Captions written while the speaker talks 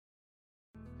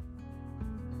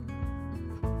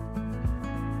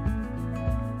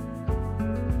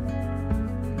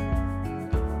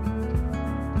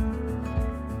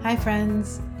Hi,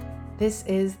 friends. This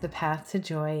is The Path to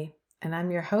Joy, and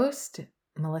I'm your host,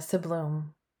 Melissa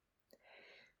Bloom.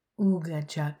 Ooga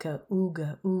chaka,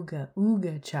 ooga, ooga,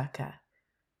 ooga chaka.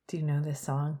 Do you know this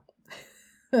song?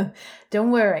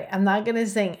 Don't worry, I'm not going to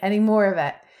sing any more of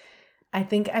it. I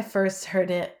think I first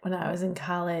heard it when I was in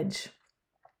college,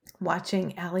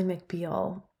 watching Ally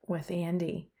McBeal with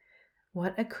Andy.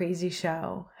 What a crazy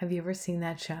show. Have you ever seen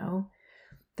that show?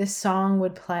 This song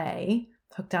would play,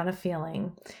 Hooked on a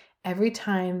Feeling, every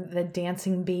time the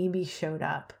dancing baby showed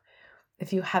up.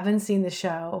 If you haven't seen the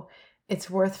show, it's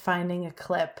worth finding a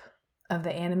clip of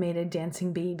the animated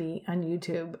dancing baby on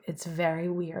YouTube. It's very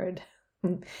weird.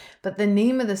 But the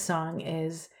name of the song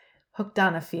is Hooked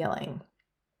on a Feeling.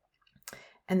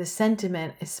 And the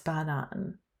sentiment is spot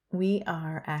on. We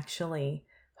are actually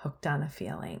hooked on a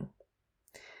feeling.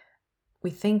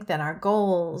 We think that our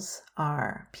goals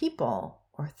are people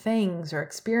or things or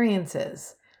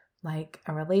experiences, like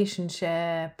a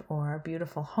relationship or a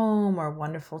beautiful home or a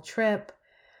wonderful trip.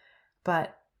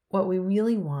 But what we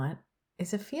really want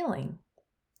is a feeling.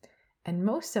 And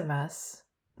most of us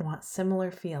want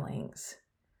similar feelings.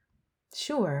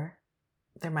 Sure,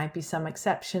 there might be some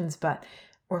exceptions, but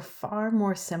we're far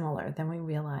more similar than we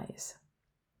realize.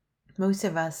 Most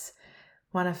of us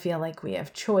want to feel like we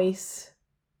have choice,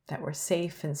 that we're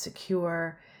safe and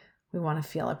secure. We want to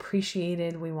feel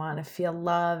appreciated. We want to feel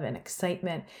love and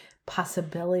excitement,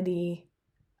 possibility,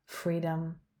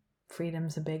 freedom.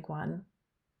 Freedom's a big one.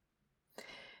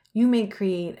 You may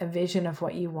create a vision of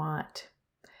what you want,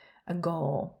 a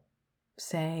goal.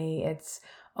 Say it's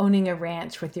owning a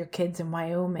ranch with your kids in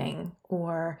Wyoming,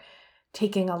 or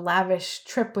taking a lavish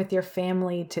trip with your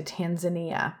family to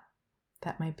Tanzania.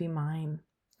 That might be mine.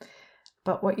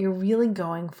 But what you're really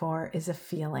going for is a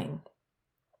feeling.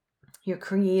 You're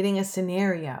creating a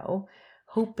scenario,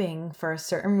 hoping for a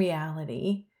certain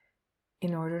reality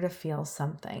in order to feel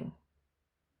something.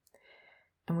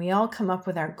 And we all come up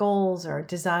with our goals or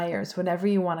desires, whatever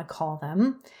you want to call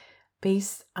them,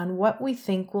 based on what we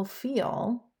think we'll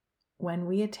feel when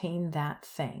we attain that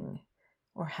thing,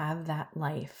 or have that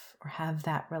life, or have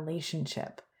that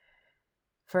relationship.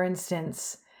 For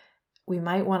instance, we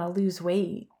might want to lose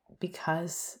weight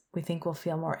because we think we'll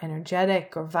feel more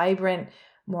energetic or vibrant,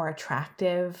 more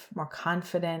attractive, more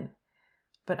confident.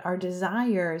 But our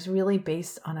desire is really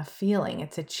based on a feeling.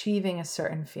 It's achieving a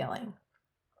certain feeling.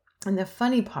 And the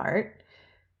funny part,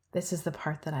 this is the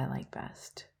part that I like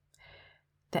best.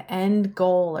 The end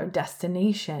goal or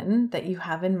destination that you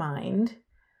have in mind,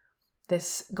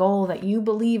 this goal that you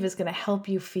believe is going to help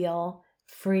you feel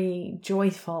free,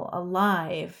 joyful,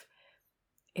 alive,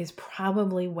 is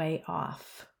probably way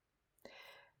off.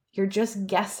 You're just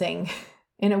guessing.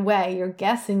 In a way, you're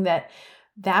guessing that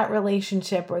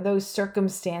relationship or those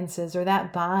circumstances or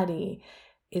that body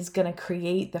is going to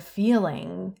create the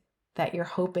feeling that you're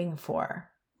hoping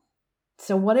for.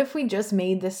 So what if we just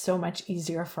made this so much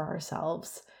easier for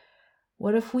ourselves?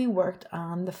 What if we worked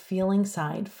on the feeling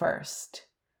side first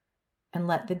and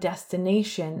let the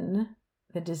destination,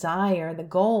 the desire, the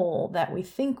goal that we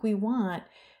think we want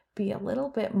be a little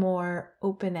bit more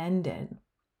open-ended?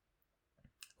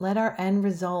 Let our end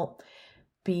result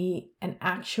be an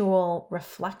actual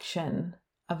reflection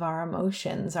of our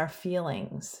emotions, our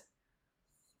feelings.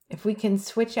 If we can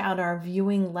switch out our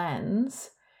viewing lens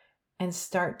and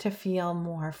start to feel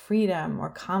more freedom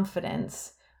or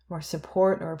confidence or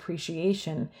support or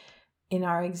appreciation in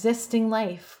our existing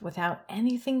life without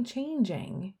anything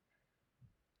changing,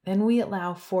 then we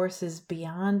allow forces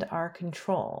beyond our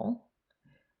control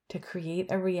to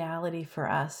create a reality for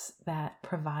us that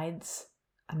provides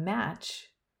a match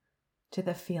to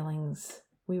the feelings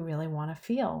we really want to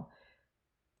feel,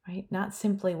 right? Not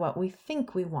simply what we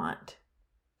think we want.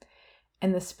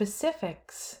 And the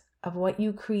specifics of what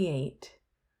you create,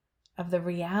 of the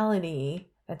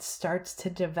reality that starts to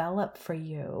develop for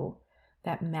you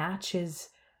that matches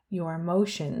your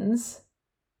emotions,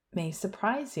 may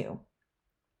surprise you.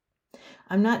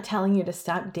 I'm not telling you to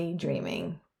stop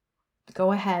daydreaming.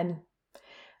 Go ahead.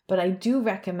 But I do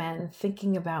recommend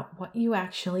thinking about what you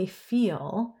actually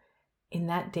feel in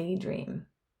that daydream,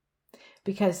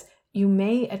 because you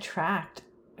may attract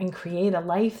and create a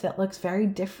life that looks very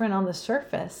different on the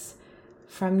surface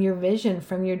from your vision,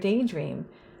 from your daydream,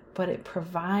 but it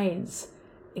provides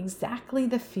exactly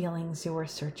the feelings you were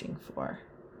searching for.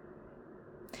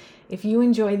 If you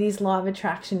enjoy these law of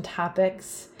attraction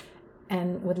topics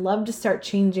and would love to start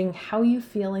changing how you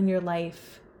feel in your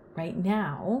life right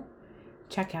now,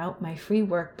 check out my free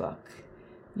workbook,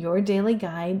 Your Daily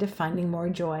Guide to Finding More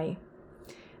Joy.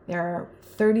 There are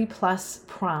 30 plus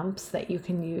prompts that you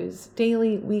can use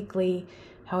daily, weekly,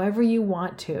 however you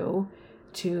want to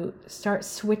to start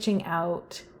switching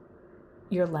out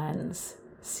your lens,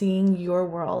 seeing your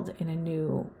world in a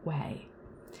new way.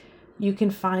 You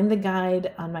can find the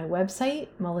guide on my website,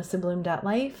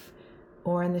 melissabloom.life,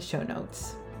 or in the show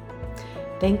notes.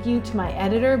 Thank you to my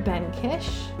editor, Ben Kish,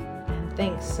 and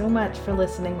thanks so much for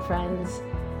listening, friends.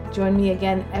 Join me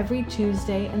again every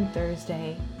Tuesday and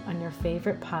Thursday on your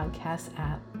favorite podcast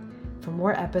app for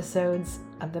more episodes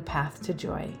of The Path to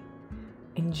Joy.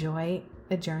 Enjoy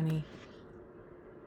the journey.